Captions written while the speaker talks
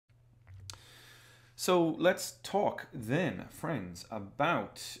So let's talk then, friends,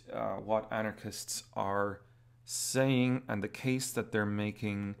 about what anarchists are saying and the case that they're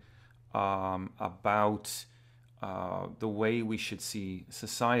making about the way we should see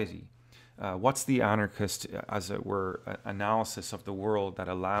society. What's the anarchist, as it were, analysis of the world that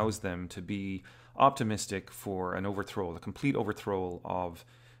allows them to be optimistic for an overthrow, a complete overthrow of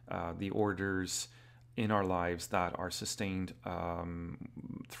the orders in our lives that are sustained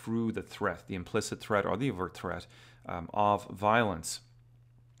through the threat, the implicit threat or the overt threat of violence.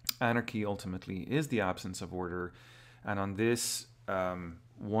 Anarchy ultimately is the absence of order, and on this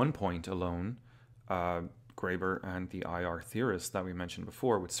one point alone, Graeber and the IR theorists that we mentioned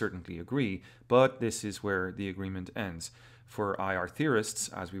before would certainly agree, but this is where the agreement ends. For IR theorists,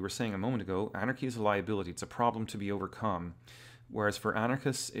 as we were saying a moment ago, anarchy is a liability, it's a problem to be overcome. Whereas for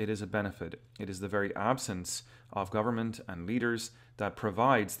anarchists, it is a benefit. It is the very absence of government and leaders that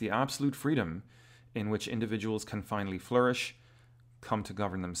provides the absolute freedom in which individuals can finally flourish, come to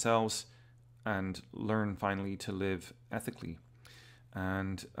govern themselves, and learn finally to live ethically.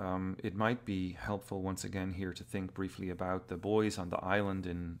 And it might be helpful once again here to think briefly about the boys on the island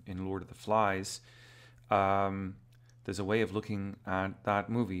in Lord of the Flies. There's a way of looking at that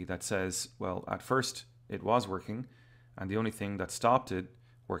movie that says, well, at first it was working, and the only thing that stopped it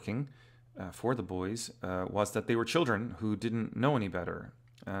working for the boys was that they were children who didn't know any better.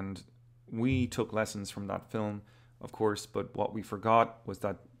 And we took lessons from that film, of course, but what we forgot was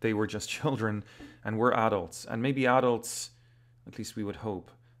that they were just children and we're adults. And maybe adults, at least we would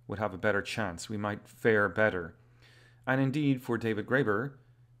hope, would have a better chance. We might fare better. And indeed, for David Graeber,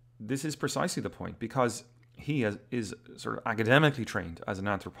 this is precisely the point, because he is sort of academically trained as an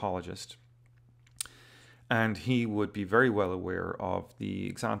anthropologist. And he would be very well aware of the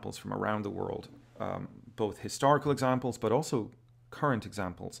examples from around the world, both historical examples, but also current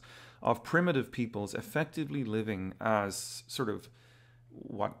examples of primitive peoples effectively living as sort of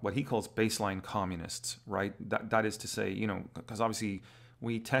what he calls baseline communists, right? That is to say, you know, because obviously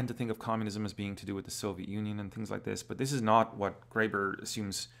we tend to think of communism as being to do with the Soviet Union and things like this, but this is not what Graeber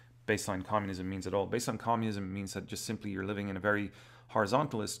assumes baseline communism means at all. Baseline communism means that just simply you're living in a very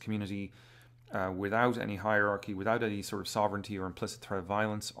horizontalist community without any hierarchy, without any sort of sovereignty or implicit threat of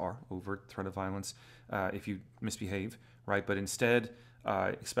violence or overt threat of violence if you misbehave, right? But instead,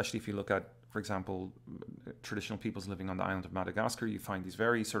 especially if you look at, for example, traditional peoples living on the island of Madagascar, you find these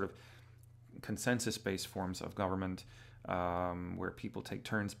very sort of consensus-based forms of government where people take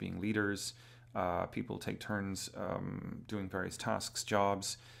turns being leaders, people take turns doing various tasks,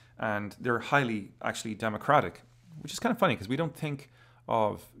 jobs, and they're highly actually democratic, which is kind of funny because we don't think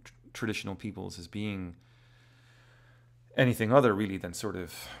of traditional peoples as being anything other really than sort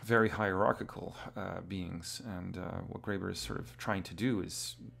of very hierarchical beings. And what Graeber is sort of trying to do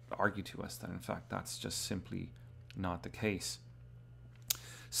is argue to us that in fact that's just simply not the case.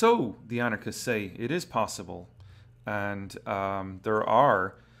 So the anarchists say it is possible, and there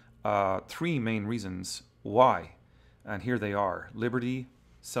are three main reasons why. And here they are: liberty,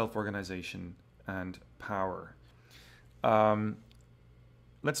 self-organization, and power.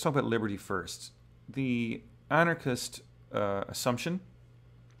 Let's talk about liberty first. The anarchist assumption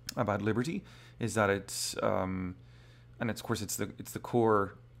about liberty is that it's, and of course it's the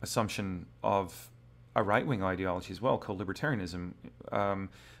core assumption of a right-wing ideology as well, called libertarianism,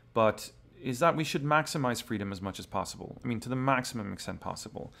 but is that we should maximize freedom as much as possible. I mean, to the maximum extent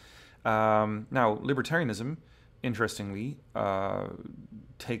possible. Now, libertarianism, interestingly,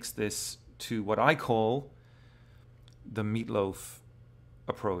 takes this to what I call the Meatloaf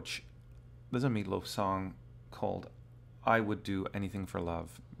approach. There's a Meatloaf song called I Would Do Anything for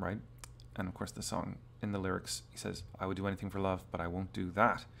Love, right? And of course the song, in the lyrics, he says, I would do anything for love, but I won't do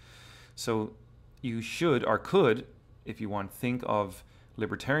that. So you should, or could, if you want, think of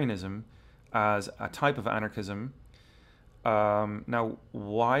libertarianism as a type of anarchism. Now,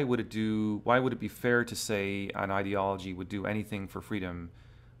 why would it be fair to say an ideology would do anything for freedom,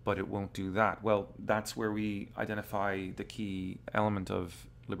 but it won't do that? Well, that's where we identify the key element of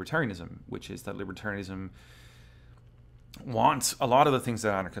libertarianism, which is that libertarianism wants a lot of the things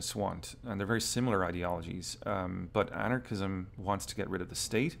that anarchists want, and they're very similar ideologies, but anarchism wants to get rid of the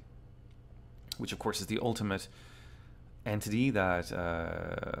state, which of course is the ultimate entity that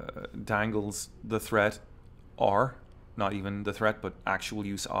dangles the threat, or not even the threat, but actual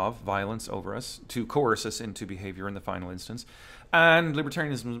use of violence over us to coerce us into behavior in the final instance. And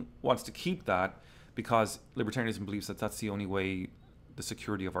libertarianism wants to keep that because libertarianism believes that that's the only way the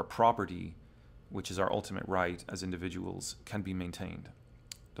security of our property, which is our ultimate right as individuals, can be maintained.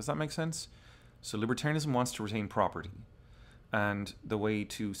 Does that make sense? So libertarianism wants to retain property. And the way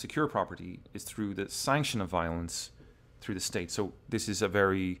to secure property is through the sanction of violence through the state. So this is a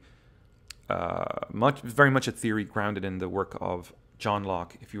very much a theory grounded in the work of John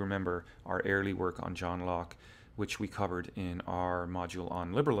Locke. If you remember our early work on John Locke, which we covered in our module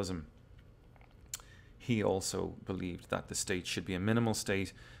on liberalism, he also believed that the state should be a minimal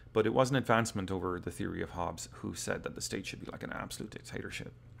state, but it was an advancement over the theory of Hobbes, who said that the state should be like an absolute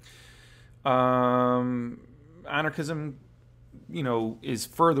dictatorship. Anarchism, is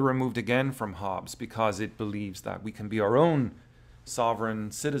further removed again from Hobbes because it believes that we can be our own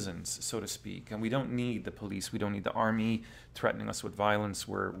sovereign citizens, so to speak, and we don't need the police, we don't need the army threatening us with violence.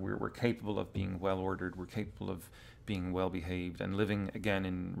 We're capable of being well ordered, we're capable of being well behaved and living again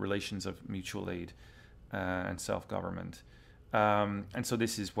in relations of mutual aid and self-government. And so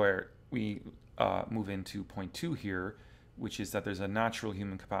this is where we move into point 2 here, which is that there's a natural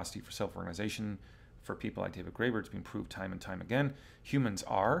human capacity for self-organization. For people like David Graeber, it's been proved time and time again. Humans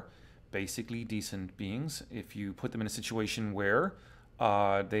are basically decent beings if you put them in a situation where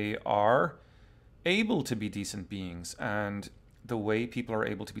they are able to be decent beings. And the way people are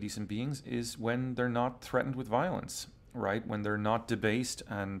able to be decent beings is when they're not threatened with violence, right? When they're not debased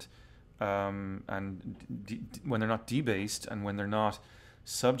and when they're not debased and when they're not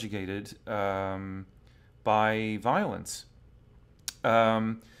subjugated by violence.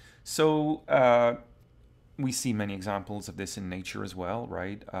 We see many examples of this in nature as well,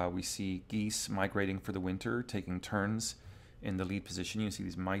 right? We see geese migrating for the winter, taking turns in the lead position. You see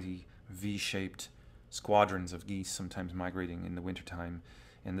these mighty V-shaped squadrons of geese sometimes migrating in the wintertime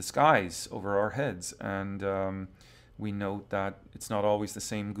in the skies over our heads. And we note that it's not always the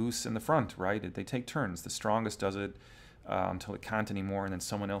same goose in the front, right? They take turns. The strongest does it until it can't anymore, and then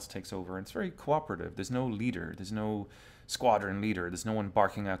someone else takes over. And it's very cooperative. There's no leader. There's no squadron leader. There's no one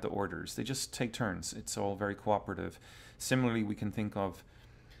barking out the orders. They just take turns. It's all very cooperative. Similarly, we can think of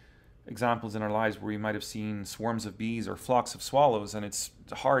examples in our lives where we might have seen swarms of bees or flocks of swallows, and it's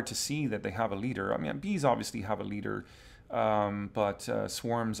hard to see that they have a leader. I mean, bees obviously have a leader, but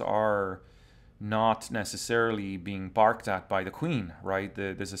swarms are not necessarily being barked at by the queen, right?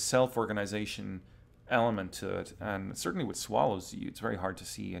 There's a self-organization element to it, and certainly with swallows, it's very hard to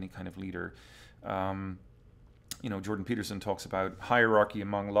see any kind of leader. Jordan Peterson talks about hierarchy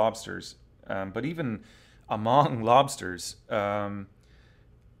among lobsters, but even among lobsters,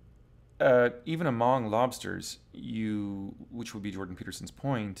 which would be Jordan Peterson's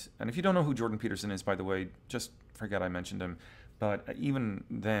point, and if you don't know who Jordan Peterson is, by the way, just forget I mentioned him, but even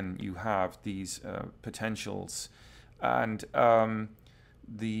then you have these potentials, and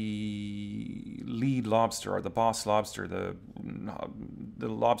the lead lobster or the boss lobster, the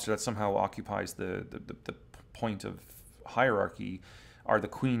lobster that somehow occupies the point of hierarchy, are the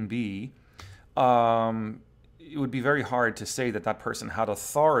queen bee. It would be very hard to say that that person had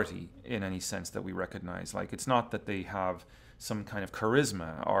authority in any sense that we recognize. Like, it's not that they have some kind of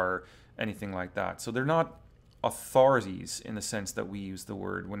charisma or anything like that. So they're not authorities in the sense that we use the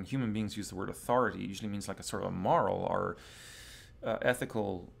word. When human beings use the word authority, it usually means like a sort of a moral or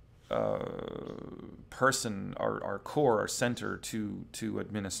ethical person, our core, our center to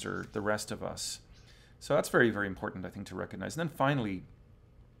administer the rest of us. So that's very, very important, I think, to recognize. And then finally,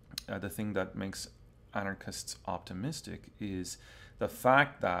 the thing that makes anarchists optimistic is the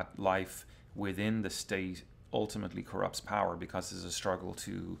fact that life within the state ultimately corrupts power, because there's a struggle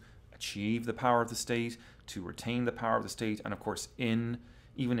to achieve the power of the state, to retain the power of the state, and of course,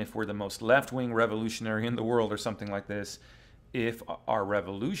 even if we're the most left-wing revolutionary in the world or something like this, if our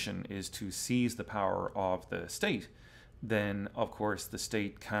revolution is to seize the power of the state, then of course the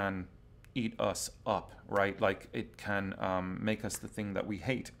state can eat us up, right? Like, it can make us the thing that we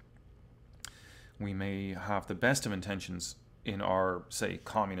hate. We may have the best of intentions in our, say,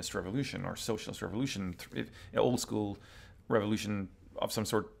 communist revolution or socialist revolution, old school revolution of some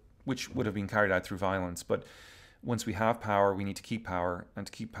sort, which would have been carried out through violence. But once we have power, we need to keep power, and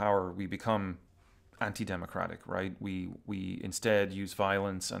to keep power, we become anti-democratic, right? We instead use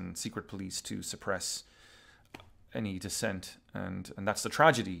violence and secret police to suppress any dissent, and that's the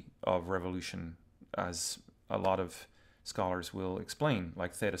tragedy of revolution, as a lot of scholars will explain,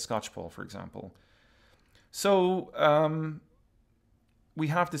 like Theda Skocpol, for example. So we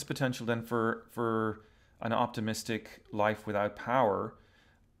have this potential then for an optimistic life without power.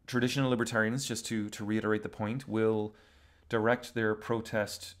 Traditional libertarians, just to reiterate the point, will direct their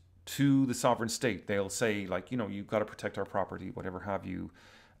protest to the sovereign state. They'll say, like, you've got to protect our property, whatever have you.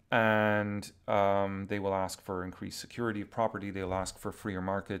 And they will ask for increased security of property. They'll ask for freer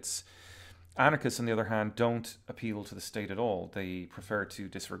markets. Anarchists, on the other hand, don't appeal to the state at all. They prefer to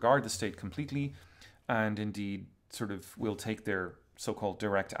disregard the state completely, and indeed sort of will take their so-called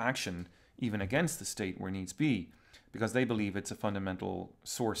direct action even against the state where needs be, because they believe it's a fundamental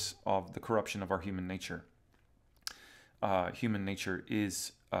source of the corruption of our human nature. Human nature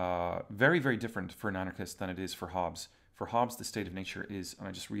is very, very different for an anarchist than it is for Hobbes. For Hobbes, the state of nature is, and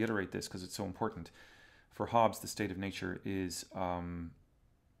I just reiterate this because it's so important, for Hobbes, the state of nature is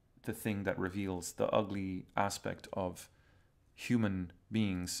the thing that reveals the ugly aspect of human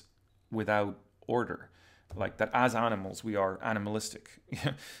beings without order. Like that as animals, we are animalistic,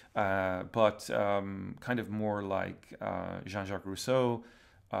 but kind of more like Jean-Jacques Rousseau,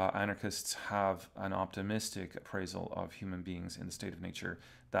 anarchists have an optimistic appraisal of human beings in the state of nature,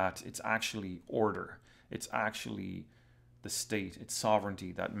 that it's actually order, it's actually the state, it's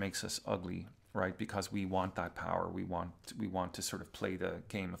sovereignty that makes us ugly, right? Because we want that power, we want to sort of play the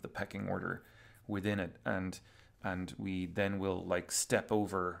game of the pecking order within it, and we then will like step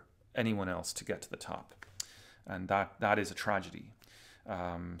over anyone else to get to the top. And that is a tragedy.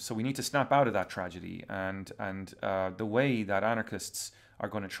 So we need to snap out of that tragedy. And the way that anarchists are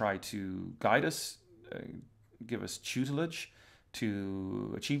going to try to guide us, give us tutelage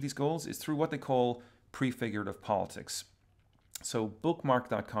to achieve these goals is through what they call prefigurative politics. So bookmark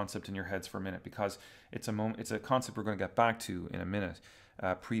that concept in your heads for a minute, because it's a concept we're going to get back to in a minute,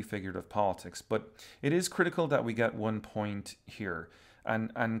 prefigurative politics. But it is critical that we get one point here.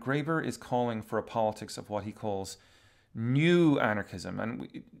 And Graeber is calling for a politics of what he calls new anarchism.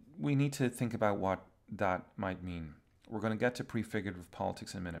 And we need to think about what that might mean. We're going to get to prefigurative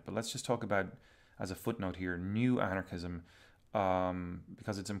politics in a minute, but let's just talk about, as a footnote here, new anarchism,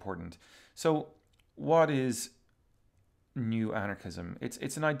 because it's important. So what is new anarchism?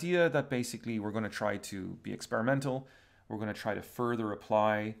 It's an idea that basically we're going to try to be experimental. We're going to try to further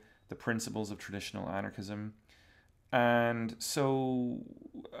apply the principles of traditional anarchism. And so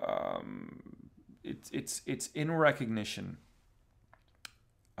it's in recognition.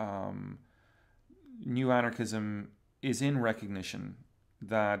 New anarchism is in recognition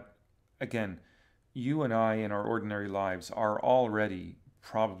that, again, you and I in our ordinary lives are already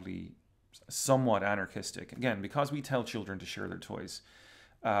probably somewhat anarchistic. Again, because we tell children to share their toys,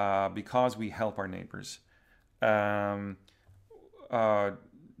 because we help our neighbors.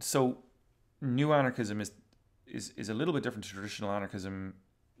 So new anarchism is a little bit different to traditional anarchism.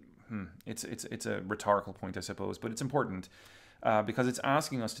 It's a rhetorical point, I suppose, but it's important because it's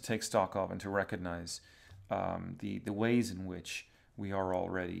asking us to take stock of and to recognize the ways in which we are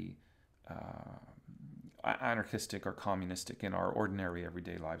already anarchistic or communistic in our ordinary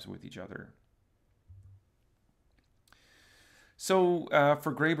everyday lives with each other. So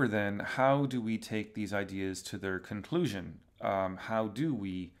for Graeber then, how do we take these ideas to their conclusion? How do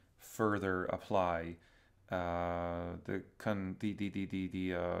we further apply the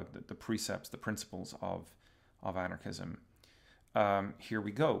precepts, the principles of anarchism? Here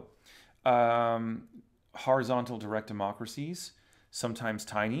we go. Horizontal direct democracies, sometimes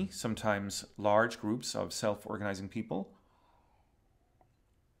tiny, sometimes large groups of self-organizing people,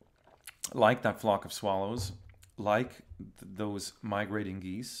 like that flock of swallows, like those migrating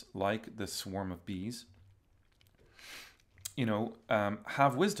geese, like the swarm of bees,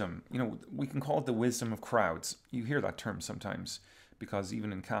 have wisdom. We can call it the wisdom of crowds. You hear that term sometimes, because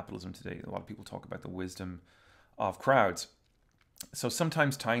even in capitalism today, a lot of people talk about the wisdom of crowds. So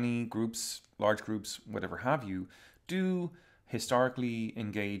sometimes tiny groups, large groups, whatever have you, do historically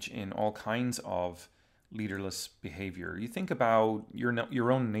engage in all kinds of leaderless behavior. You think about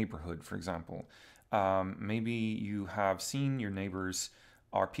your own neighborhood, for example. Maybe you have seen your neighbors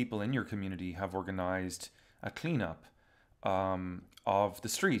or people in your community have organized a cleanup of the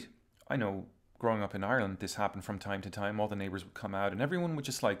street. I know growing up in Ireland, this happened from time to time. All the neighbors would come out and everyone would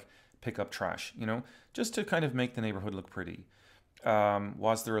just like pick up trash, just to kind of make the neighborhood look pretty.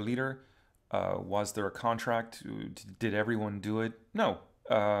 Was there a leader? Was there a contract? Did everyone do it? No.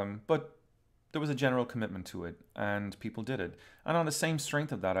 But there was a general commitment to it and people did it. And on the same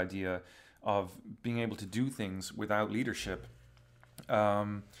strength of that idea of being able to do things without leadership,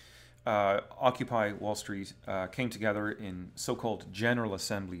 Occupy Wall Street came together in so-called general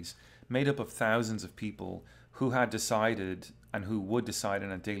assemblies made up of thousands of people who had decided and who would decide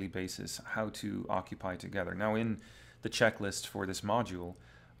on a daily basis how to occupy together. Now, in the checklist for this module,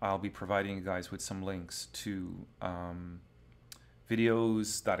 I'll be providing you guys with some links to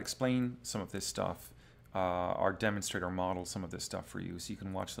videos that explain some of this stuff or demonstrate or model some of this stuff for you, so you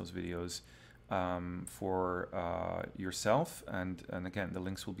can watch those videos for yourself, and again, the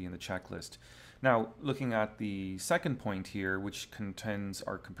links will be in the checklist. Now, looking at the second point here, which pertains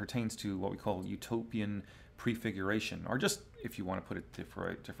to what we call utopian prefiguration, or just, if you want to put it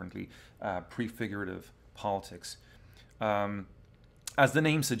differently, prefigurative politics. As the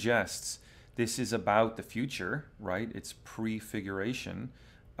name suggests, this is about the future, right? It's prefiguration.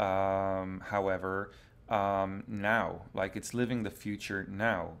 However, now, like it's living the future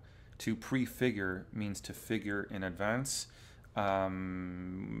now. To prefigure means to figure in advance.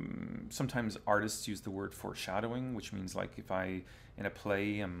 Sometimes artists use the word foreshadowing, which means like if I, in a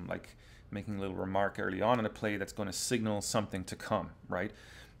play, I'm like making a little remark early on in a play that's going to signal something to come, right?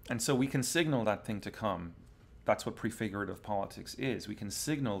 And so we can signal that thing to come. That's what prefigurative politics is. We can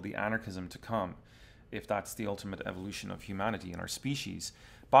signal the anarchism to come, if that's the ultimate evolution of humanity and our species,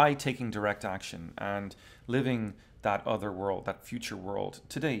 by taking direct action and living that other world, that future world,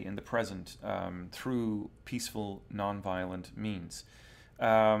 today in the present, through peaceful, non-violent means.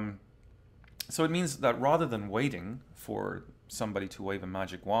 So it means that rather than waiting for somebody to wave a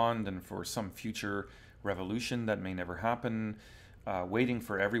magic wand and for some future revolution that may never happen, waiting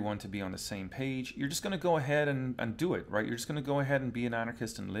for everyone to be on the same page, you're just going to go ahead and do it, right? You're just going to go ahead and be an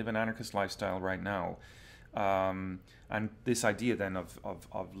anarchist and live an anarchist lifestyle right now. And this idea then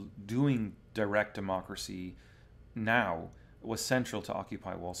of doing direct democracy now was central to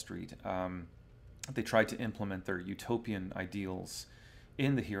Occupy Wall Street. They tried to implement their utopian ideals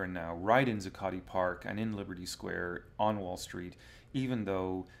in the here and now, right in Zuccotti Park and in Liberty Square on Wall Street, even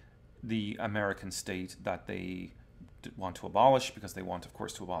though the American state that they want to abolish, because they want, of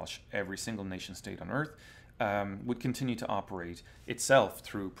course, to abolish every single nation state on earth, would continue to operate itself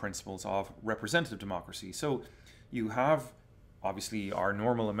through principles of representative democracy. So you have, obviously, our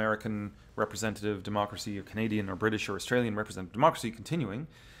normal American representative democracy, or Canadian or British or Australian representative democracy continuing,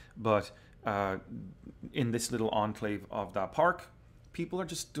 but in this little enclave of that park, people are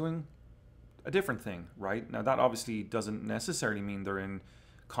just doing a different thing, right? Now, that obviously doesn't necessarily mean they're in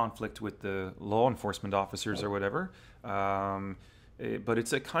conflict with the law enforcement officers or whatever, but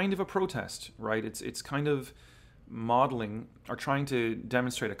it's a kind of a protest, right? It's kind of modeling or trying to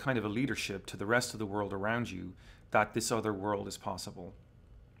demonstrate a kind of a leadership to the rest of the world around you that this other world is possible.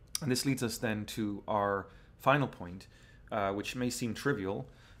 And this leads us then to our final point, which may seem trivial,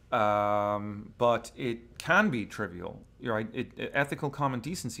 but it can be trivial, right? Ethical common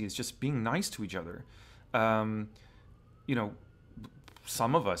decency is just being nice to each other. You know,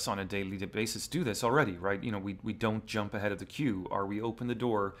 some of us on a daily basis do this already, right? You know, we don't jump ahead of the queue, or we open the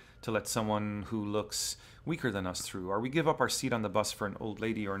door to let someone who looks weaker than us through, or we give up our seat on the bus for an old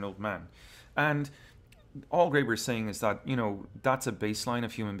lady or an old man. And all Graeber is saying is that, you know, that's a baseline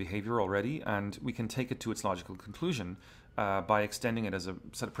of human behavior already, and we can take it to its logical conclusion by extending it as a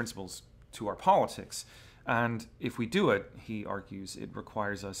set of principles to our politics. And if we do it, he argues, it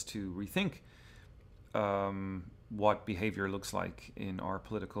requires us to rethink what behavior looks like in our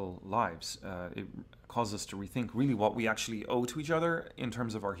political lives. It causes us to rethink really what we actually owe to each other in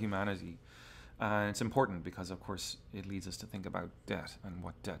terms of our humanity. And it's important because, of course, it leads us to think about debt and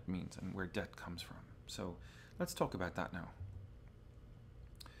what debt means and where debt comes from. So let's talk about that now.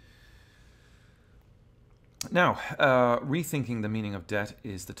 Now, rethinking the meaning of debt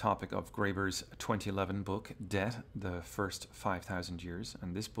is the topic of Graeber's 2011 book, Debt, the First 5,000 Years.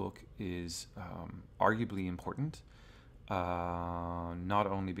 And this book is arguably important, not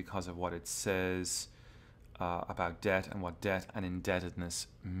only because of what it says about debt and what debt and indebtedness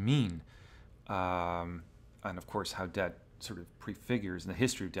mean, and of course how debt sort of prefigures, and the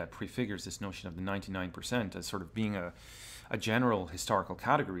history of debt prefigures this notion of the 99% as sort of being a general historical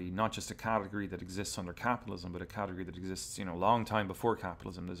category, not just a category that exists under capitalism, but a category that exists, you know, a long time before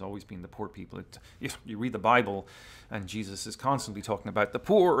capitalism. There's always been the poor people. You read the Bible, and Jesus is constantly talking about the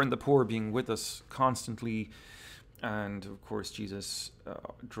poor and the poor being with us constantly. And of course, Jesus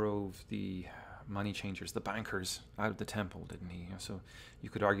drove the money changers, the bankers, out of the temple, didn't he? So you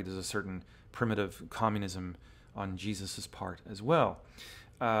could argue there's a certain primitive communism on Jesus's part as well.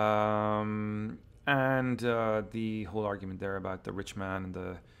 And the whole argument there about the rich man and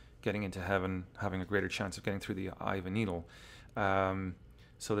the getting into heaven having a greater chance of getting through the eye of a needle.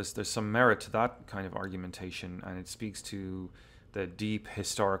 So there's some merit to that kind of argumentation, and it speaks to the deep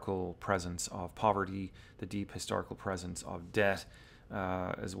historical presence of poverty, the deep historical presence of debt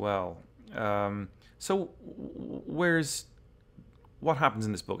as well. So what happens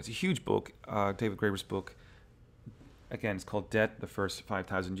in this book? It's a huge book, David Graeber's book. Again, it's called Debt, the First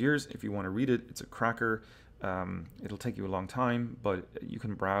 5,000 Years. If you want to read it, it's a cracker. It'll take you a long time, but you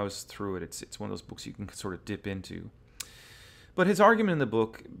can browse through it. It's one of those books you can sort of dip into. But his argument in the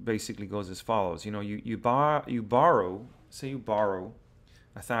book basically goes as follows. You know, you borrow, say you borrow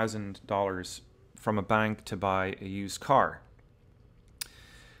 $1,000 from a bank to buy a used car.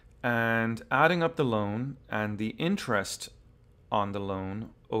 And adding up the loan and the interest on the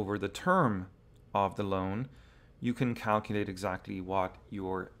loan over the term of the loan, you can calculate exactly what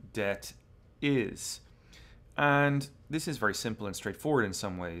your debt is. And this is very simple and straightforward in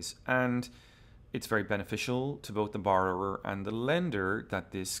some ways. And it's very beneficial to both the borrower and the lender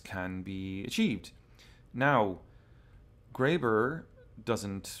that this can be achieved. Now, Graeber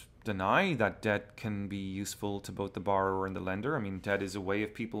doesn't deny that debt can be useful to both the borrower and the lender. I mean, debt is a way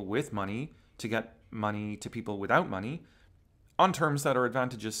of people with money to get money to people without money on terms that are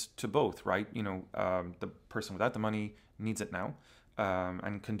advantageous to both, right? The person without the money needs it now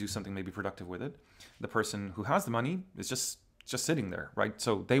and can do something maybe productive with it. The person who has the money is just sitting there, right?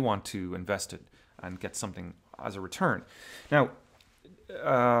 So they want to invest it and get something as a return. Now,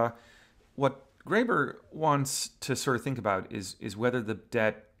 what Graeber wants to sort of think about is whether the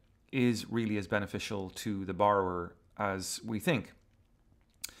debt is really as beneficial to the borrower as we think.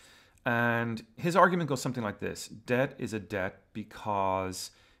 And his argument goes something like this: debt is a debt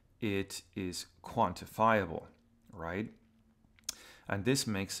because it is quantifiable, right? And this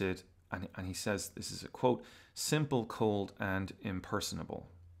makes it, and he says, this is a quote, simple, cold, and impersonable.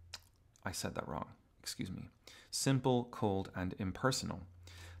 I said that wrong, excuse me. Simple, cold, and impersonal.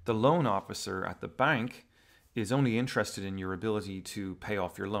 The loan officer at the bank is only interested in your ability to pay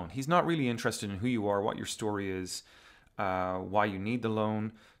off your loan. He's not really interested in who you are, what your story is, why you need the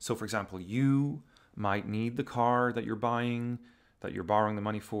loan. So, for example, you might need the car that you're buying, that you're borrowing the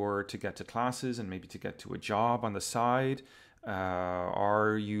money for to get to classes and maybe to get to a job on the side.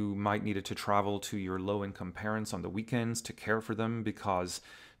 Or you might need it to travel to your low-income parents on the weekends to care for them because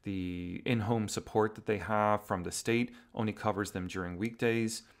the in-home support that they have from the state only covers them during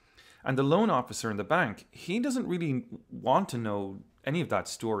weekdays. And the loan officer in the bank, he doesn't really want to know any of that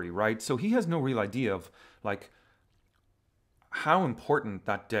story, right? So he has no real idea of like how important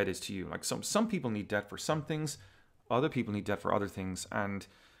that debt is to you. Like some people need debt for some things, other people need debt for other things, and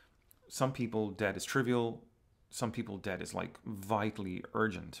some people debt is trivial, some people debt is like vitally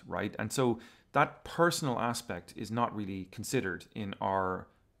urgent, right? And so that personal aspect is not really considered in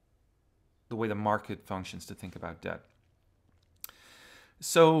the way the market functions to think about debt.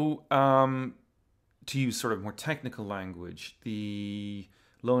 So to use sort of more technical language, the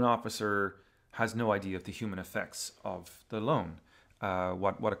loan officer has no idea of the human effects of the loan,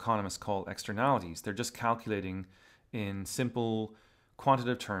 what economists call externalities. They're just calculating in simple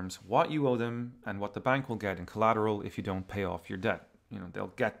quantitative terms what you owe them and what the bank will get in collateral if you don't pay off your debt.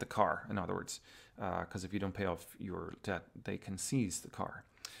 They'll get the car, in other words, because if you don't pay off your debt, they can seize the car.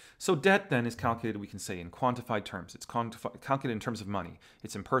 So debt then is calculated, we can say, in quantified terms. It's calculated in terms of money.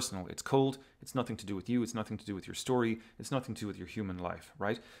 It's impersonal. It's cold. It's nothing to do with you. It's nothing to do with your story. It's nothing to do with your human life,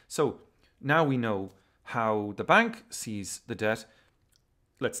 right? So now we know how the bank sees the debt.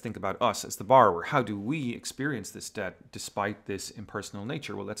 Let's think about us as the borrower. How do we experience this debt despite this impersonal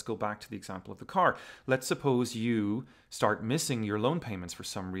nature? Well, let's go back to the example of the car. Let's suppose you start missing your loan payments for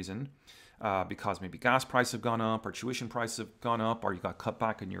some reason. Because maybe gas prices have gone up, or tuition prices have gone up, or you got cut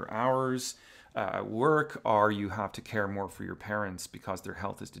back in your hours at work, or you have to care more for your parents because their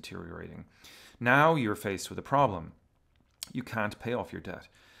health is deteriorating. Now you're faced with a problem. You can't pay off your debt.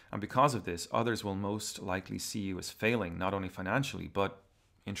 And because of this, others will most likely see you as failing, not only financially, but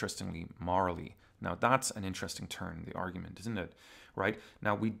interestingly, morally. Now that's an interesting turn in the argument, isn't it? Right?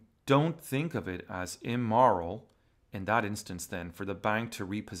 Now we don't think of it as immoral in that instance then for the bank to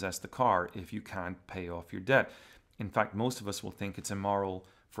repossess the car if you can't pay off your debt. In fact, most of us will think it's immoral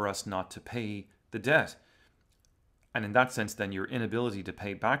for us not to pay the debt. And in that sense, then your inability to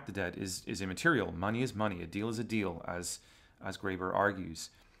pay back the debt is immaterial. Money is money. A deal is a deal, as Graeber argues.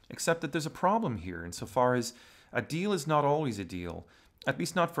 Except that there's a problem here insofar as a deal is not always a deal, at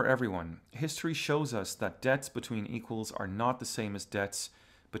least not for everyone. History shows us that debts between equals are not the same as debts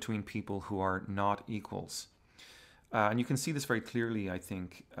between people who are not equals. And you can see this very clearly, I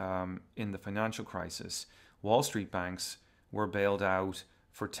think, in the financial crisis. Wall Street banks were bailed out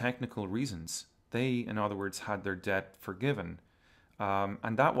for technical reasons. They, in other words, had their debt forgiven.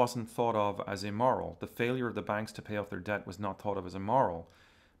 And that wasn't thought of as immoral. The failure of the banks to pay off their debt was not thought of as immoral.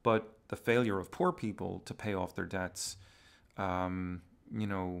 But the failure of poor people to pay off their debts, people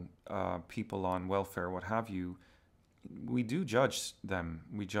on welfare, what have you, we do judge them.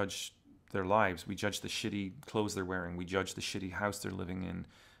 We judge their lives. We judge the shitty clothes they're wearing. We judge the shitty house they're living in.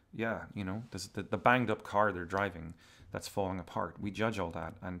 Yeah, the banged up car they're driving that's falling apart. We judge all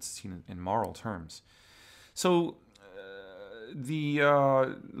that and seen in moral terms. So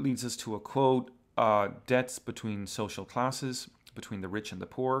leads us to a quote, debts between social classes, between the rich and the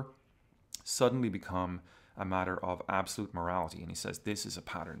poor, suddenly become a matter of absolute morality. And he says this is a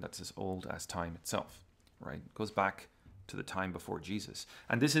pattern that's as old as time itself, right? It goes back to the time before Jesus.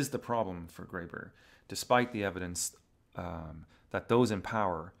 And this is the problem for Graeber, despite the evidence that those in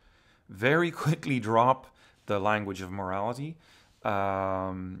power very quickly drop the language of morality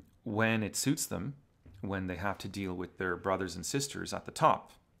when it suits them, when they have to deal with their brothers and sisters at the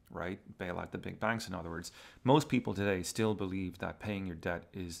top, right? Bail out the big banks, in other words. Most people today still believe that paying your debt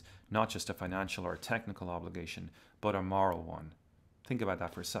is not just a financial or a technical obligation, but a moral one. Think about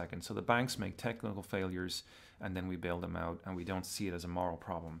that for a second. So the banks make technical failures and then we bail them out and we don't see it as a moral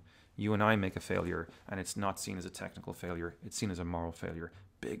problem. You and I make a failure and it's not seen as a technical failure, it's seen as a moral failure.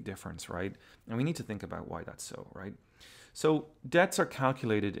 Big difference, right? And we need to think about why that's so, right? So debts are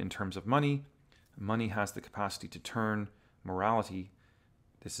calculated in terms of money. Money has the capacity to turn morality,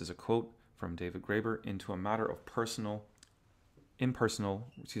 this is a quote from David Graeber, into a matter of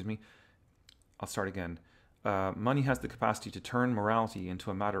money has the capacity to turn morality into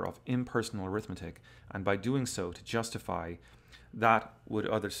a matter of impersonal arithmetic, and by doing so to justify that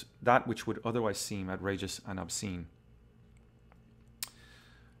which would otherwise seem outrageous and obscene.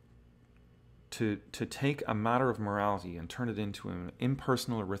 To take a matter of morality and turn it into an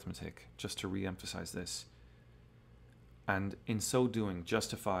impersonal arithmetic, just to re-emphasize this, and in so doing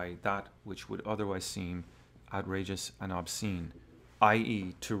justify that which would otherwise seem outrageous and obscene,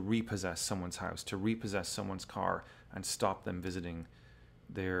 i.e. to repossess someone's house, to repossess someone's car and stop them visiting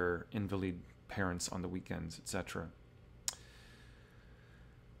their invalid parents on the weekends, etc.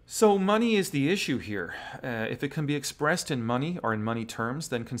 So money is the issue here. If it can be expressed in money or in money terms,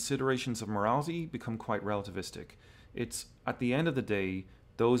 then considerations of morality become quite relativistic. It's, at the end of the day,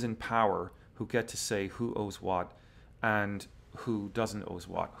 those in power who get to say who owes what and who doesn't owe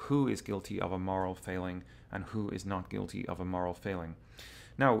what, who is guilty of a moral failing and who is not guilty of a moral failing.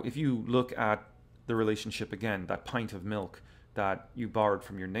 Now, if you look at the relationship again, that pint of milk that you borrowed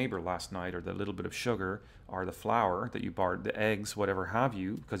from your neighbor last night, or the little bit of sugar, or the flour that you borrowed, the eggs, whatever have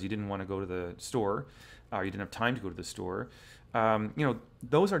you, because you didn't want to go to the store, or you didn't have time to go to the store,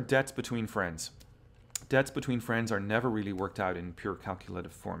 those are debts between friends. Debts between friends are never really worked out in pure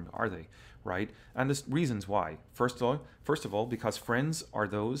calculative form, are they? Right? And there's reasons why. First of all, because friends are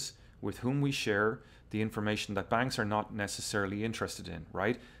those with whom we share the information that banks are not necessarily interested in,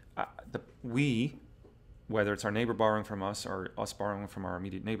 right? We, whether it's our neighbor borrowing from us or us borrowing from our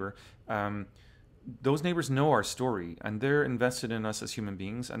immediate neighbor, those neighbors know our story and they're invested in us as human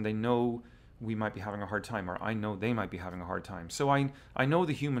beings, and they know we might be having a hard time, or I know they might be having a hard time. So I know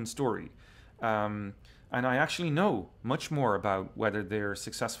the human story. And I actually know much more about whether they're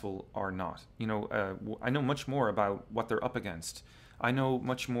successful or not. I know much more about what they're up against. I know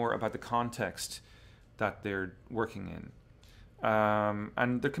much more about the context that they're working in.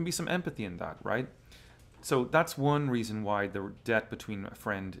 And there can be some empathy in that, right? So that's one reason why the debt between a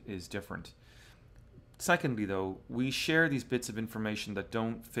friend is different. Secondly, though, we share these bits of information that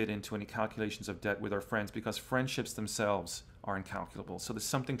don't fit into any calculations of debt with our friends because friendships themselves are incalculable. So there's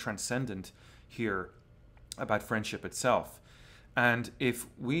something transcendent here about friendship itself. And if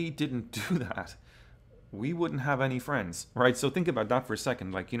we didn't do that, we wouldn't have any friends, right? So think about that for a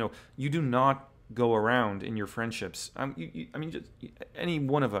second. You do not go around in your friendships. Just any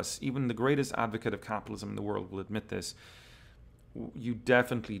one of us, even the greatest advocate of capitalism in the world will admit this. You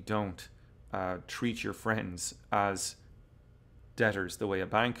definitely don't treat your friends as debtors the way a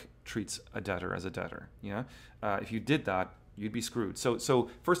bank treats a debtor as a debtor. Yeah. If you did that, you'd be screwed. So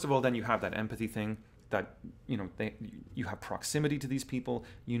first of all, then you have that empathy thing, that you have proximity to these people,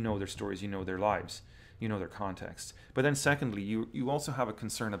 you know their stories, you know their lives, you know their context. But then secondly, you also have a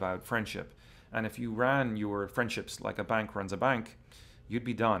concern about friendship. And if you ran your friendships like a bank runs a bank, you'd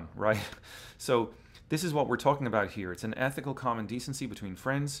be done, right? So this is what we're talking about here. It's an ethical common decency between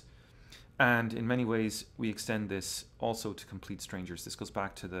friends. And in many ways, we extend this also to complete strangers. This goes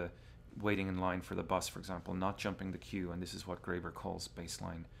back to the waiting in line for the bus, for example, not jumping the queue. And this is what Graeber calls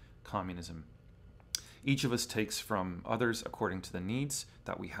baseline communism. Each of us takes from others according to the needs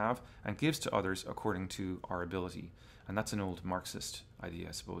that we have and gives to others according to our ability. And that's an old Marxist idea,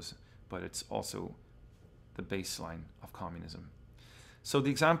 I suppose, but it's also the baseline of communism. So the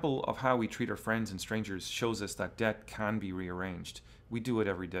example of how we treat our friends and strangers shows us that debt can be rearranged. We do it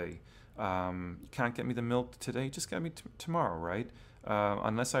every day. You can't get me the milk today, just get me tomorrow, right?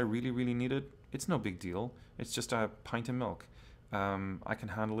 Unless I really, really need it, it's no big deal. It's just a pint of milk. I can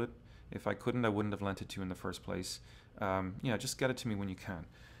handle it. If I couldn't, I wouldn't have lent it to you in the first place. Just get it to me when you can.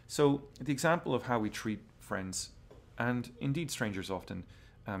 So the example of how we treat friends, and indeed strangers often,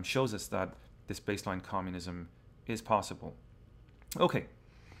 shows us that this baseline communism is possible. Okay,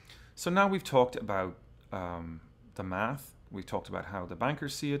 so now we've talked about the math. We've talked about how the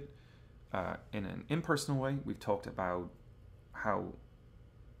bankers see it. in an impersonal way. We've talked about how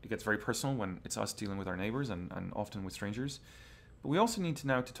it gets very personal when it's us dealing with our neighbors and often with strangers. But we also need to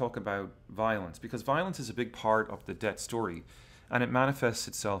now to talk about violence, because violence is a big part of the debt story, and it manifests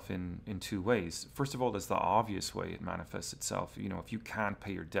itself in two ways. First of all, there's the obvious way it manifests itself. You know, if you can't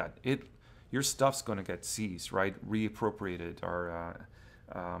pay your debt, your stuff's going to get seized, right? Reappropriated or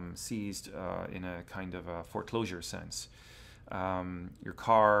seized in a kind of a foreclosure sense. Your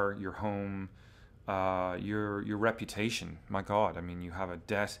car, your home, your reputation. My God, I mean, you have a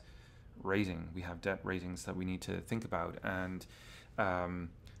debt rating. We have debt ratings that we need to think about, and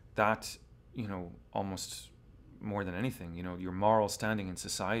that, you know, almost more than anything, you know, your moral standing in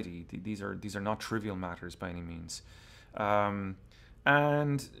society. These are not trivial matters by any means,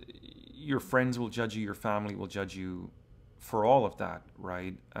 and your friends will judge you, your family will judge you for all of that,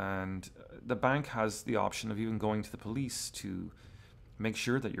 right? And the bank has the option of even going to the police to make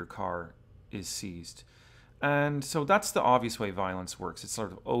sure that your car is seized. And so that's the obvious way violence works. It's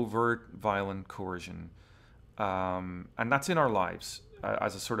sort of overt, violent coercion. And that's in our lives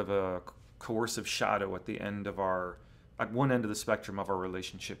as a sort of a coercive shadow at at one end of the spectrum of our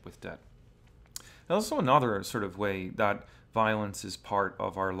relationship with debt. There's also another sort of way that violence is part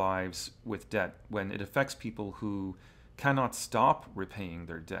of our lives with debt, when it affects people who cannot stop repaying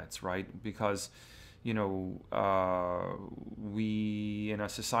their debts, right? Because, you know, we in a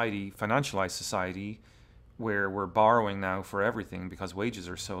society, financialized society, where we're borrowing now for everything because wages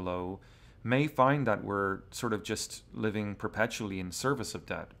are so low, may find that we're sort of just living perpetually in service of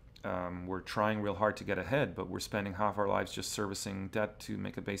debt. We're trying real hard to get ahead, but we're spending half our lives just servicing debt to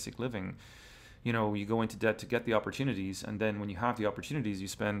make a basic living. You know, you go into debt to get the opportunities, and then when you have the opportunities, you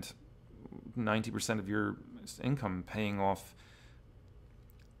spend 90% of your income paying off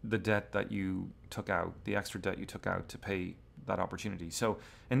the debt that you took out, the extra debt you took out to pay that opportunity. So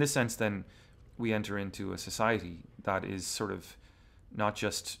in this sense, then, we enter into a society that is sort of not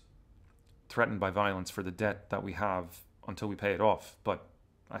just threatened by violence for the debt that we have until we pay it off, but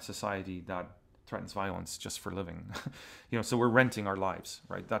a society that threatens violence just for living. You know, so we're renting our lives,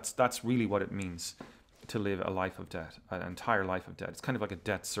 right? That's really what it means to live a life of debt, an entire life of debt. It's kind of like a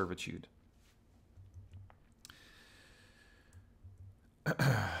debt servitude.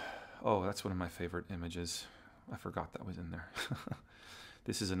 Oh, that's one of my favorite images. I forgot that was in there.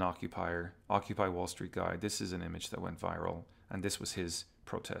 This is an Occupy Wall Street guy. This is an image that went viral, and this was his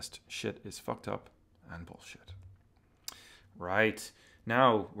protest. Shit is fucked up and bullshit. Right.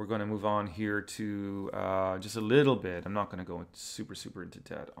 Now we're going to move on here to just a little bit. I'm not going to go super into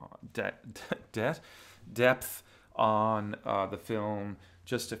depth on the film.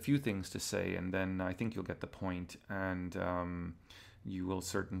 Just a few things to say, and then I think you'll get the point, and you will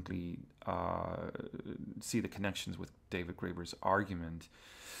certainly see the connections with David Graeber's argument.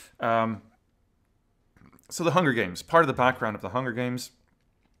 So the Hunger Games. Part of the background of the Hunger Games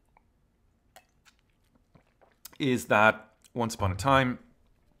is that once upon a time,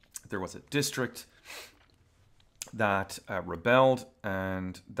 there was a district that rebelled,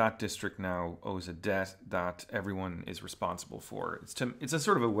 and that district now owes a debt that everyone is responsible for. It's a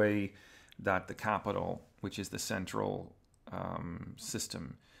sort of a way that the capital, which is the central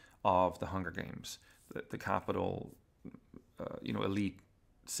system of the Hunger Games, the capital, elite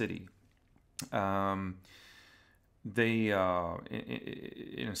city, they,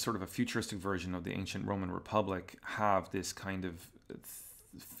 in a sort of a futuristic version of the ancient Roman Republic, have this kind of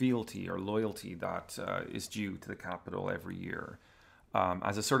fealty or loyalty that is due to the capital every year,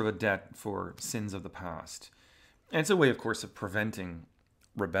 as a sort of a debt for sins of the past. And it's a way, of course, of preventing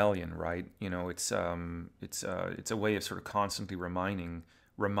rebellion, right? You know, it's a way of sort of constantly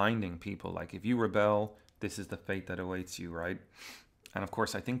reminding people, like, if you rebel, this is the fate that awaits you, right? And of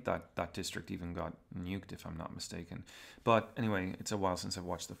course, I think that district even got nuked, if I'm not mistaken. But anyway, it's a while since I've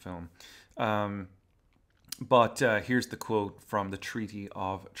watched the film. But here's the quote from the Treaty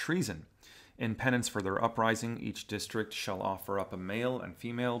of Treason. In penance for their uprising, each district shall offer up a male and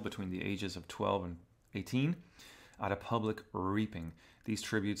female between the ages of 12 and 18 at a public reaping. These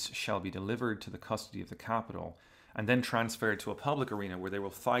tributes shall be delivered to the custody of the capital, and then transferred to a public arena where they will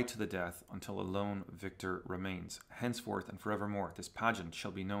fight to the death until a lone victor remains. Henceforth and forevermore, this pageant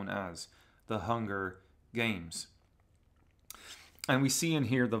shall be known as the Hunger Games. And we see in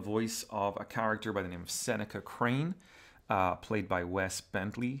here the voice of a character by the name of Seneca Crane, played by Wes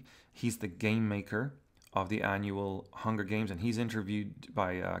Bentley. He's the game maker of the annual Hunger Games, and he's interviewed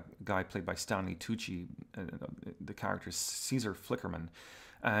by a guy played by Stanley Tucci. The character is Caesar Flickerman.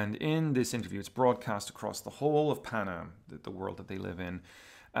 And in this interview, it's broadcast across the whole of Panem, the world that they live in.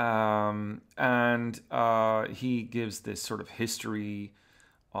 And he gives this sort of history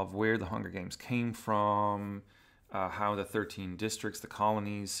of where the Hunger Games came from, how the 13 districts, the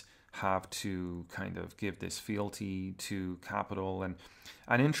colonies, have to kind of give this fealty to capital, and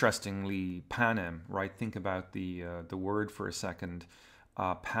interestingly, panem, right? Think about the word for a second.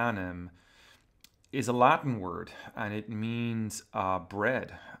 Panem is a Latin word, and it means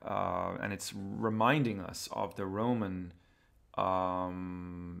bread, and it's reminding us of the Roman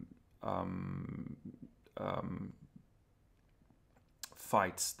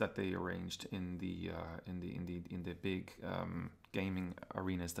fights that they arranged in the big gaming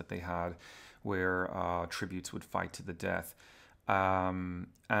arenas that they had, where tributes would fight to the death.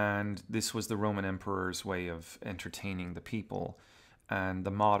 And this was the Roman emperor's way of entertaining the people. And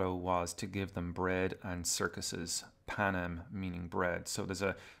the motto was to give them bread and circuses, panem meaning bread. So there's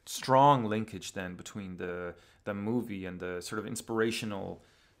a strong linkage then between the movie and the sort of inspirational.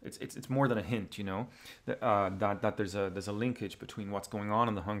 It's more than a hint, you know, that there's a linkage between what's going on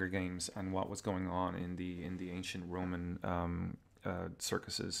in the Hunger Games and what was going on in the ancient Roman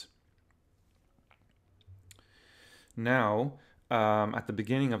circuses. Now, at the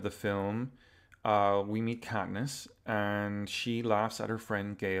beginning of the film, we meet Katniss, and she laughs at her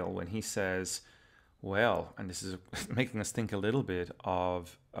friend Gale when he says, well, and this is making us think a little bit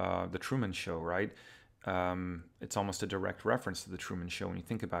of the Truman Show, right? It's almost a direct reference to the Truman Show when you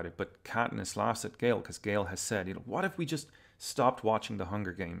think about it. But Katniss laughs at Gale because Gale has said, you know, what if we just stopped watching the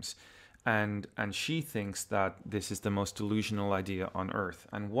Hunger Games? And she thinks that this is the most delusional idea on earth.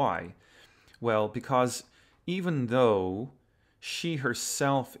 And why? Well, because even though she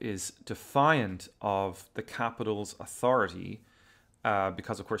herself is defiant of the capital's authority,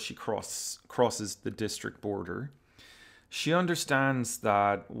 because of course she crosses the district border, she understands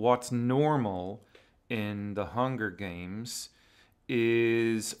that what's normal in the Hunger Games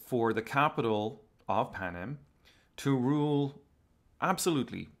is for the capital of Panem to rule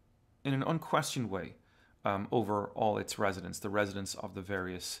absolutely, in an unquestioned way, over all its residents, the residents of the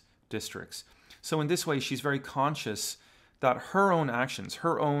various districts. So in this way, she's very conscious that her own actions,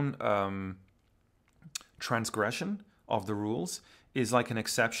 her own transgression of the rules is like an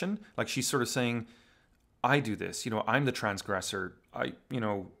exception. Like she's sort of saying, I do this, you know, I'm the transgressor.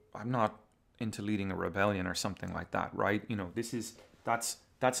 I'm not into leading a rebellion or something like that, right? You know,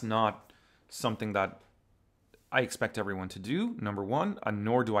 that's not something that I expect everyone to do, number one, and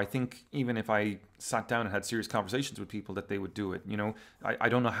nor do I think, even if I sat down and had serious conversations with people, that they would do it. You know, I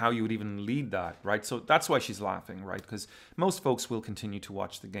don't know how you would even lead that, right? So that's why she's laughing, right? Because most folks will continue to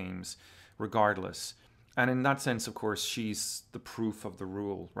watch the games regardless. And in that sense, of course, she's the proof of the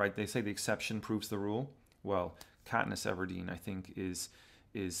rule, right? They say the exception proves the rule. Well, Katniss Everdeen, I think, is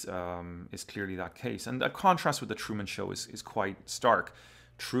clearly that case. And the contrast with the Truman Show is quite stark.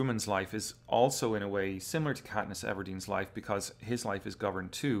 Truman's life is also in a way similar to Katniss Everdeen's life because his life is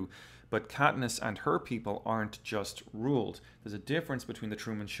governed too. But Katniss and her people aren't just ruled. There's a difference between the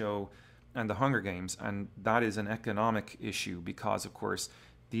Truman Show and the Hunger Games, and that is an economic issue because, of course,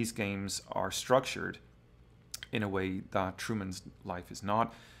 these games are structured in a way that Truman's life is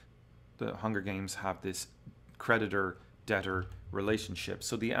not. The Hunger Games have this creditor-debtor relationship.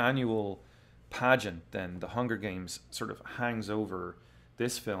 So the annual pageant, then, the Hunger Games, sort of hangs over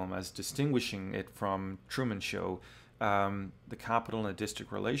this film as distinguishing it from Truman Show. The capital and the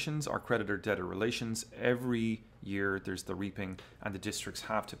district relations are creditor-debtor relations. Every year there's the reaping, and the districts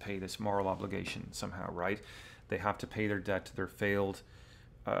have to pay this moral obligation somehow, right? They have to pay their debt to their failed,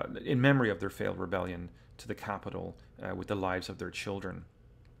 in memory of their failed rebellion, to the capital with the lives of their children.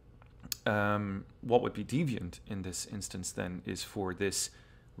 What would be deviant in this instance then is for this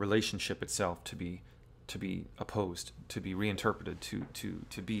relationship itself to be opposed, to be reinterpreted,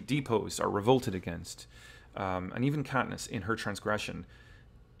 to be deposed or revolted against. And even Katniss, in her transgression,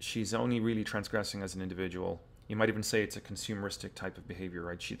 she's only really transgressing as an individual. You might even say it's a consumeristic type of behavior,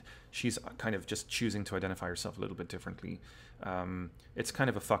 right? She's kind of just choosing to identify herself a little bit differently. It's kind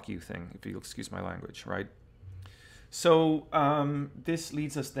of a fuck you thing, if you'll excuse my language, right? So this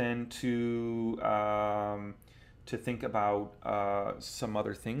leads us then to think about some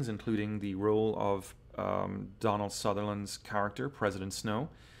other things, including the role of Donald Sutherland's character, President Snow.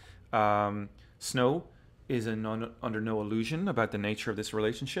 Snow is under no illusion about the nature of this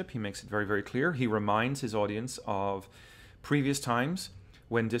relationship. He makes it very, very clear. He reminds his audience of previous times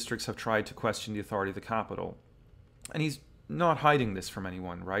when districts have tried to question the authority of the capital. And he's not hiding this from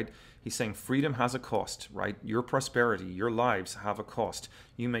anyone, right? He's saying freedom has a cost, right? Your prosperity, your lives have a cost.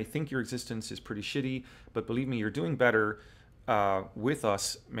 You may think your existence is pretty shitty, but believe me, you're doing better with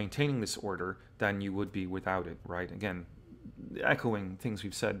us maintaining this order than you would be without it, right? Again, echoing things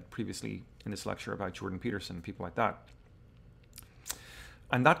we've said previously in this lecture about Jordan Peterson, people like that.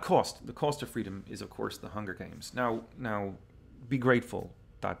 And that the cost of freedom is, of course, the Hunger Games. Now, be grateful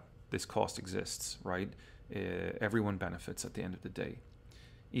that this cost exists, right? Everyone benefits at the end of the day,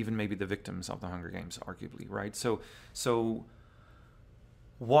 even maybe the victims of the Hunger Games, arguably, right? So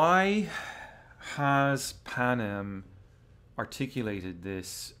why has Panem articulated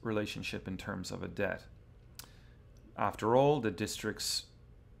this relationship in terms of a debt? After all, the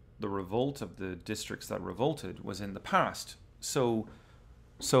revolt of the districts that revolted was in the past. So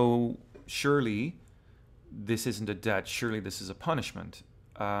surely this isn't a debt. Surely this is a punishment.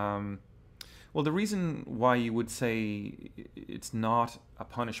 Well, the reason why you would say it's not a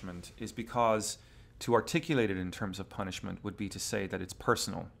punishment is because to articulate it in terms of punishment would be to say that it's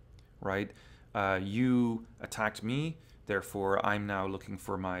personal, right? You attacked me, therefore I'm now looking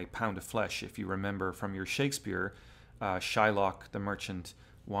for my pound of flesh. If you remember from your Shakespeare, Shylock the merchant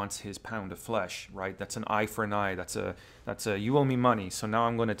wants his pound of flesh, right? That's an eye for an eye. That's a you owe me money, so now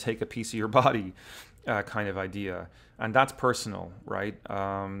I'm going to take a piece of your body kind of idea. And that's personal, right?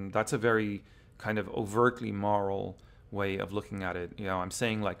 That's a very kind of overtly moral way of looking at it. You know, I'm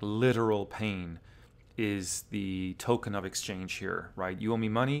saying like literal pain is the token of exchange here, right? You owe me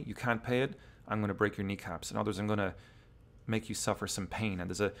money, you can't pay it, I'm going to break your kneecaps. And others, I'm going to make you suffer some pain. And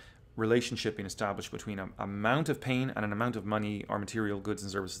there's a relationship being established between an amount of pain and an amount of money or material goods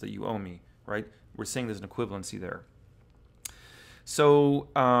and services that you owe me, right? We're saying there's an equivalency there. So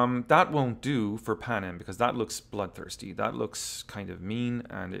that won't do for Panem, because that looks bloodthirsty. That looks kind of mean,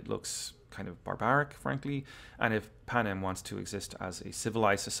 and it looks kind of barbaric, frankly. And if Panem wants to exist as a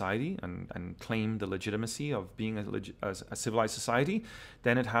civilized society and claim the legitimacy of being a civilized society,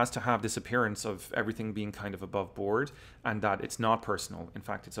 then it has to have this appearance of everything being kind of above board, and that it's not personal. In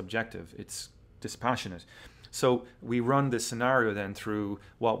fact, it's objective. It's dispassionate. So we run this scenario then through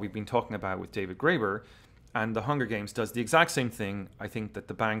what we've been talking about with David Graeber, and the Hunger Games does the exact same thing, I think, that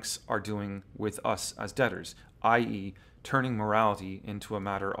the banks are doing with us as debtors, i.e. turning morality into a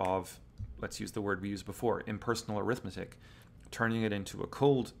matter of, let's use the word we used before, impersonal arithmetic, turning it into a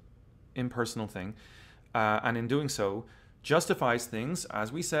cold, impersonal thing, and in doing so, justifies things,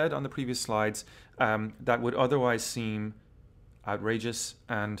 as we said on the previous slides, that would otherwise seem outrageous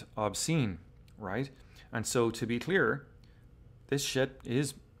and obscene, right? And so, to be clear, this shit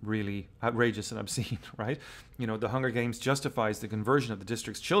is really outrageous and obscene, right? You know, the Hunger Games justifies the conversion of the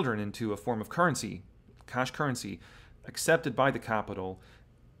district's children into a form of currency, cash currency, accepted by the capital,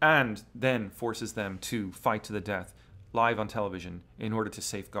 and then forces them to fight to the death live on television in order to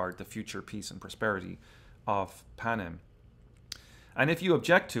safeguard the future peace and prosperity of Panem. And if you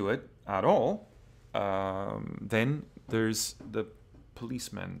object to it at all, then there's the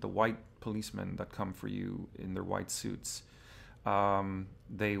policemen, the white policemen that come for you in their white suits.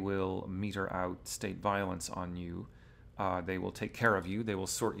 They will meter out state violence on you. They will take care of you. They will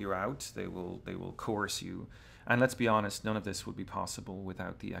sort you out. They will coerce you. And let's be honest, none of this would be possible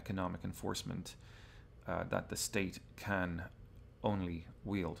without the economic enforcement that the state can only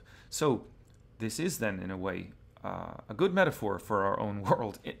wield. So this is then, in a way, a good metaphor for our own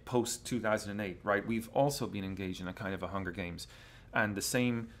world post-2008, right? We've also been engaged in a kind of a Hunger Games. And the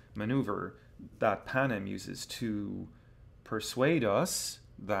same maneuver that Panem uses to persuade us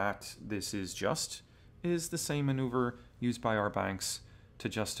that this is just is the same maneuver used by our banks to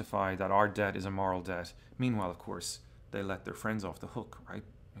justify that our debt is a moral debt. Meanwhile, of course, they let their friends off the hook, right?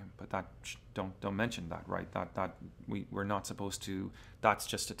 But that don't mention that, right? That we're not supposed to. That's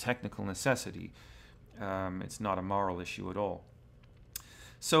just a technical necessity. It's not a moral issue at all.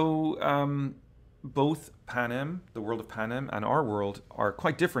 So both Panem, the world of Panem, and our world are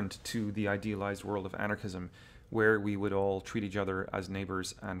quite different to the idealized world of anarchism, where we would all treat each other as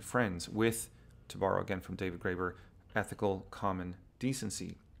neighbors and friends with, to borrow again from David Graeber, ethical common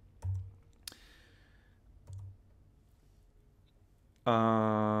decency.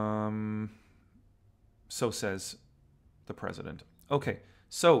 So says the president. Okay,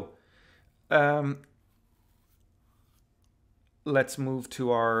 so let's move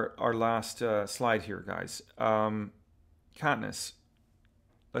to our last slide here, guys. Katniss.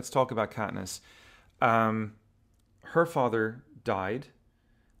 Let's talk about Katniss. Her father died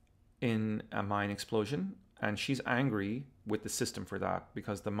in a mine explosion, and she's angry with the system for that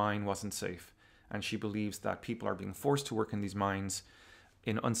because the mine wasn't safe. And she believes that people are being forced to work in these mines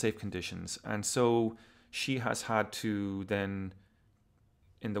in unsafe conditions. And so she has had to then,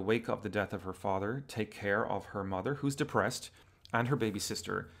 in the wake of the death of her father, take care of her mother, who's depressed, and her baby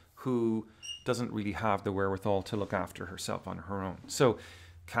sister, who doesn't really have the wherewithal to look after herself on her own. So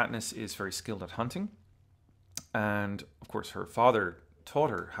Katniss is very skilled at hunting. And of course, her father taught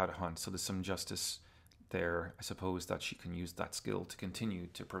her how to hunt. So there's some justice there, I suppose that she can use that skill to continue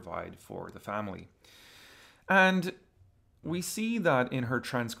to provide for the family. And we see that in her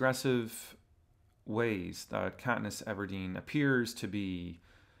transgressive ways that Katniss Everdeen appears to be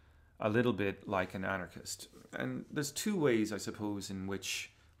a little bit like an anarchist. And there's two ways, I suppose, in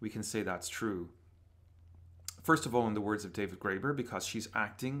which we can say that's true. First of all, in the words of David Graeber, because she's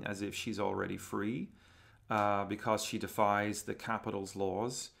acting as if she's already free, because she defies the Capitol's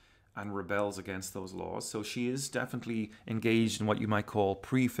laws and rebels against those laws. So she is definitely engaged in what you might call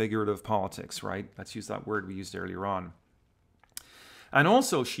prefigurative politics, right? Let's use that word we used earlier on. And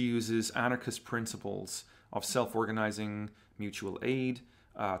also she uses anarchist principles of self-organizing, mutual aid,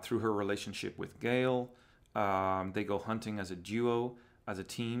 through her relationship with Gale. They go hunting as a duo, as a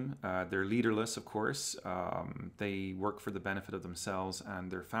team. They're leaderless, of course. They work for the benefit of themselves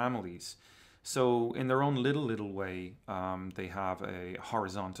and their families. So in their own little way, they have a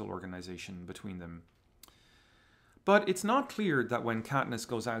horizontal organization between them. But it's not clear that when Katniss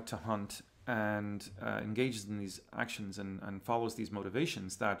goes out to hunt and engages in these actions and follows these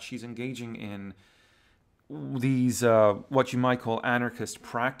motivations, that she's engaging in these, what you might call anarchist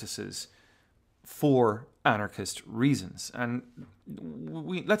practices for anarchist reasons. And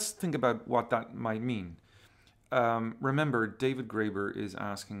let's think about what that might mean. Remember, David Graeber is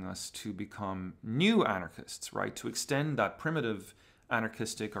asking us to become new anarchists, right? To extend that primitive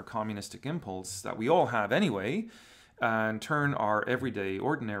anarchistic or communistic impulse that we all have anyway, and turn our everyday,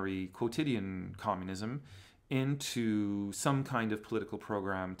 ordinary, quotidian communism into some kind of political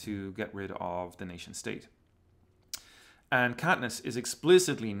program to get rid of the nation state. And Katniss is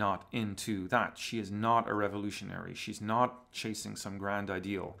explicitly not into that. She is not a revolutionary. She's not chasing some grand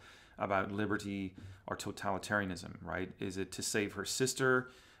ideal about liberty or totalitarianism, right? Is it to save her sister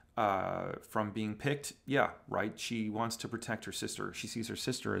from being picked? Yeah, right. She wants to protect her sister. She sees her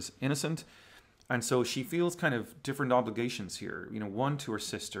sister as innocent. And so she feels kind of different obligations here, you know, one to her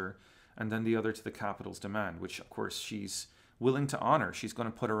sister and then the other to the Capitol's demand, which of course she's willing to honor. She's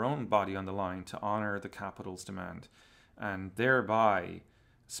going to put her own body on the line to honor the Capitol's demand and thereby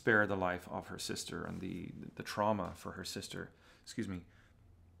spare the life of her sister and the trauma for her sister. Excuse me.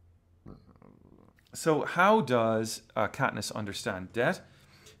 So how does Katniss understand debt?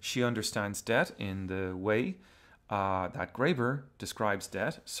 She understands debt in the way that Graeber describes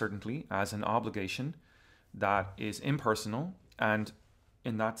debt, certainly, as an obligation that is impersonal and,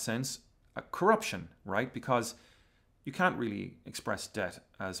 in that sense, a corruption, right? Because you can't really express debt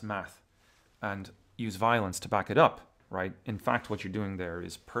as math and use violence to back it up, right? In fact, what you're doing there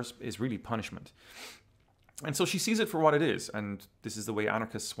is really punishment. And so she sees it for what it is, and this is the way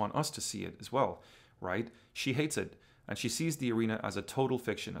anarchists want us to see it as well, right? She hates it, and she sees the arena as a total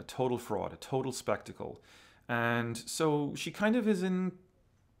fiction, a total fraud, a total spectacle. And so she kind of is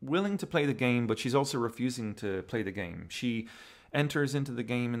willing to play the game, but she's also refusing to play the game. She enters into the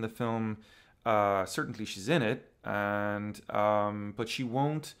game in the film. Certainly she's in it, and but she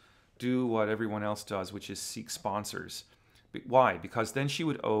won't do what everyone else does, which is seek sponsors. Why? Because then she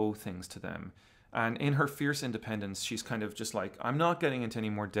would owe things to them. And in her fierce independence, she's kind of just like, I'm not getting into any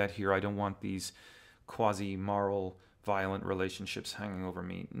more debt here. I don't want these quasi-moral, violent relationships hanging over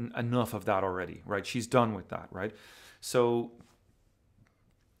me. Enough of that already, right? She's done with that, right? So,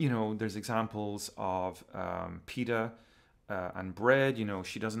 you know, there's examples of pita and bread. You know,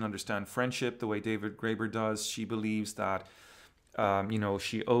 she doesn't understand friendship the way David Graeber does. She believes that, you know,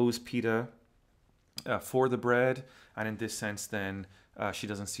 she owes pita for the bread. And in this sense, then, she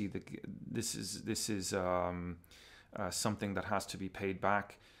doesn't see this is something that has to be paid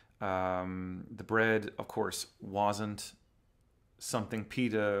back. The bread, of course, wasn't something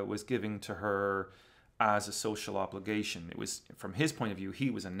Peta was giving to her as a social obligation. It was, from his point of view, he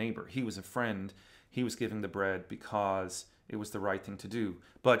was a neighbor, he was a friend, he was giving the bread because it was the right thing to do.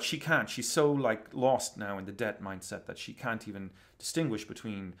 But she can't. She's so lost now in the debt mindset that she can't even distinguish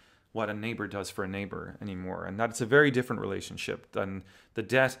between what a neighbor does for a neighbor anymore. And that's a very different relationship than the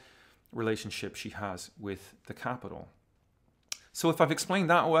debt relationship she has with the Capitol. So if I've explained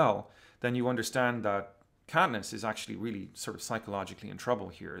that well, then you understand that Katniss is actually really sort of psychologically in trouble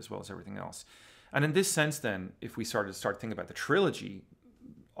here as well as everything else. And in this sense then, if we start thinking about the trilogy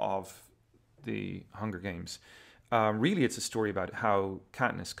of the Hunger Games, really it's a story about how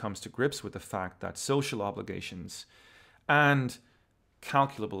Katniss comes to grips with the fact that social obligations and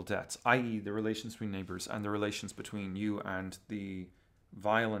calculable debts, i.e. the relations between neighbors and the relations between you and the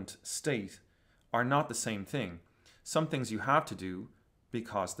violent state, are not the same thing. Some things you have to do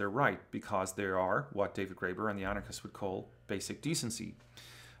because they're right, because they are what David Graeber and the anarchists would call basic decency.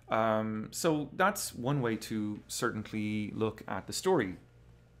 So that's one way to certainly look at the story.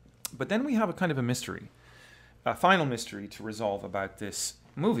 But then we have a kind of a mystery. final mystery to resolve about this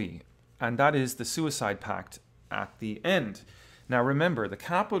movie, and that is the suicide pact at the end. Now remember, the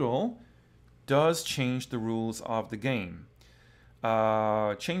Capitol does change the rules of the game.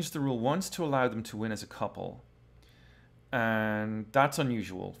 Changed the rule once to allow them to win as a couple, and that's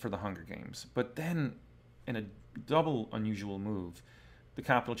unusual for the Hunger Games. But then, in a double unusual move, the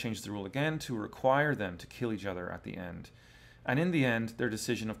Capitol changed the rule again to require them to kill each other at the end. And in the end, their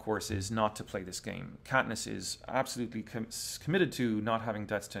decision, of course, is not to play this game. Katniss is absolutely committed to not having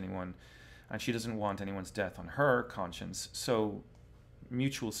debts to anyone, and she doesn't want anyone's death on her conscience. So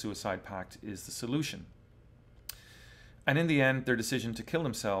mutual suicide pact is the solution. And in the end, their decision to kill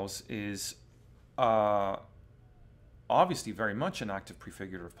themselves is obviously very much an act of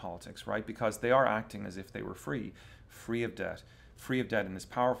prefigurative politics, right? Because they are acting as if they were free of debt in this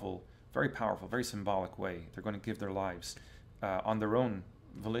powerful, very symbolic way. They're going to give their lives on their own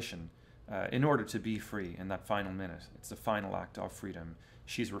volition in order to be free in that final minute. It's the final act of freedom.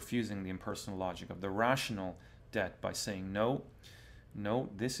 She's refusing the impersonal logic of the rational debt by saying, no,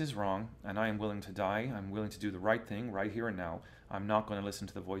 this is wrong, and I am willing to die. I'm willing to do the right thing right here and now. I'm not going to listen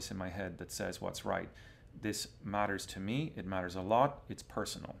to the voice in my head that says what's right. This matters to me. It matters a lot. It's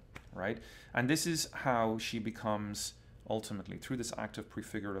personal, right? And this is how she becomes, ultimately, through this act of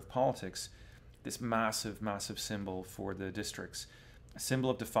prefigurative politics, this massive, massive symbol for the districts, a symbol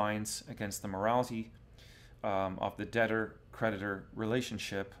of defiance against the morality of the debtor-creditor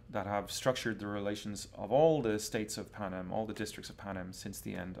relationship that have structured the relations of all the states of Panem, all the districts of Panem since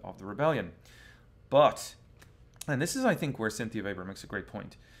the end of the rebellion. But, and this is, I think, where Cynthia Weber makes a great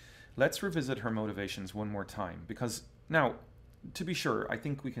point, let's revisit her motivations one more time, because now, to be sure, I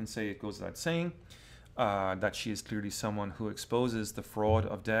think we can say it goes without saying that she is clearly someone who exposes the fraud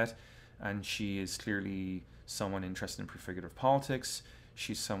of debt, and she is clearly someone interested in prefigurative politics.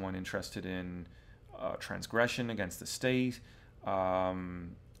 She's someone interested in transgression against the state,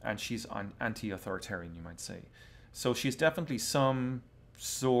 and she's anti-authoritarian, you might say. So she's definitely some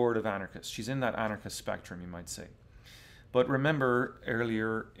sort of anarchist. She's in that anarchist spectrum, you might say. But remember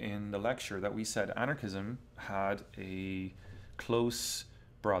earlier in the lecture that we said anarchism had a close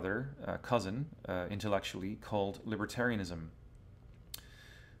brother, cousin, intellectually, called libertarianism.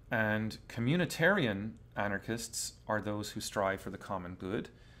 And communitarian anarchists are those who strive for the common good.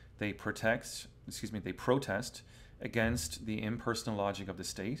 They protest against the impersonal logic of the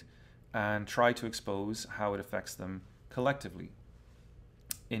state and try to expose how it affects them collectively.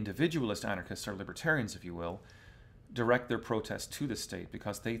 Individualist anarchists, or libertarians if you will, direct their protest to the state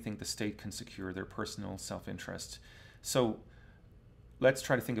because they think the state can secure their personal self-interest. So let's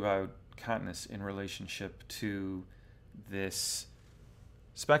try to think about Katniss in relationship to this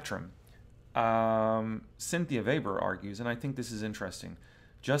spectrum. Cynthia Weber argues, and I think this is interesting,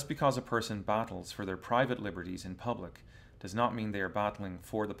 just because a person battles for their private liberties in public does not mean they are battling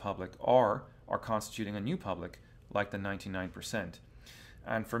for the public or are constituting a new public like the 99%.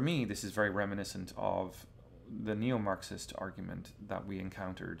 And for me, this is very reminiscent of the neo-Marxist argument that we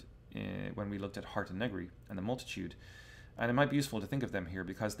encountered when we looked at Hart and Negri and the multitude. And it might be useful to think of them here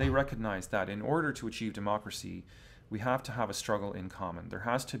because they recognize that in order to achieve democracy, we have to have a struggle in common. There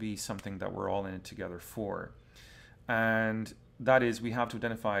has to be something that we're all in it together for. And that is, we have to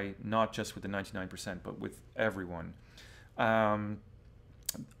identify not just with the 99%, but with everyone, the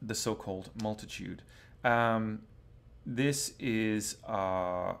so-called multitude. This is,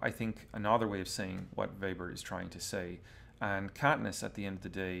 I think, another way of saying what Weber is trying to say. And Katniss, at the end of the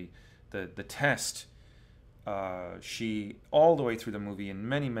day, the test, she, all the way through the movie, in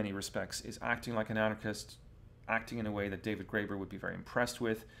many, many respects, is acting like an anarchist, acting in a way that David Graeber would be very impressed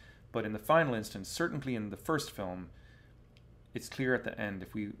with. But in the final instance, certainly in the first film, it's clear at the end,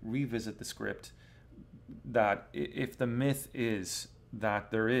 if we revisit the script, that if the myth is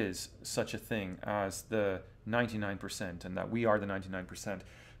that there is such a thing as the 99% and that we are the 99%,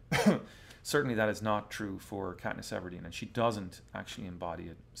 certainly that is not true for Katniss Everdeen, and she doesn't actually embody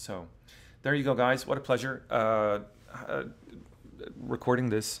it. So there you go, guys. What a pleasure recording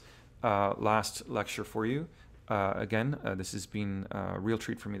this last lecture for you. Again, this has been a real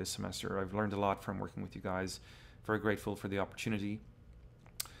treat for me this semester. I've learned a lot from working with you guys. Very grateful for the opportunity.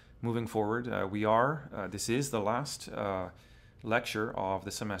 Moving forward, this is the last lecture of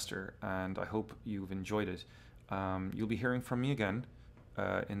the semester, and I hope you've enjoyed it. You'll be hearing from me again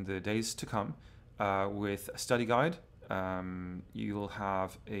in the days to come with a study guide. You'll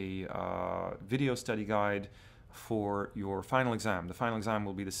have a video study guide for your final exam. The final exam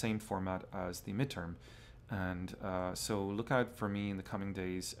will be the same format as the midterm, And so look out for me in the coming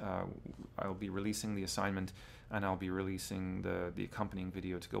days. I'll be releasing the assignment, and I'll be releasing the accompanying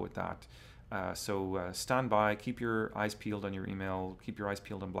video to go with that. So stand by, keep your eyes peeled on your email, keep your eyes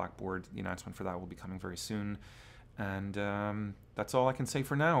peeled on Blackboard. The announcement for that will be coming very soon. And that's all I can say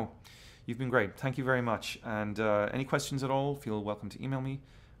for now. You've been great. Thank you very much. And any questions at all, feel welcome to email me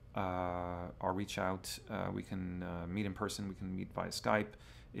or reach out. We can meet in person. We can meet via Skype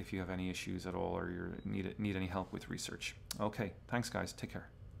if you have any issues at all or you need any help with research. Okay, thanks guys. Take care.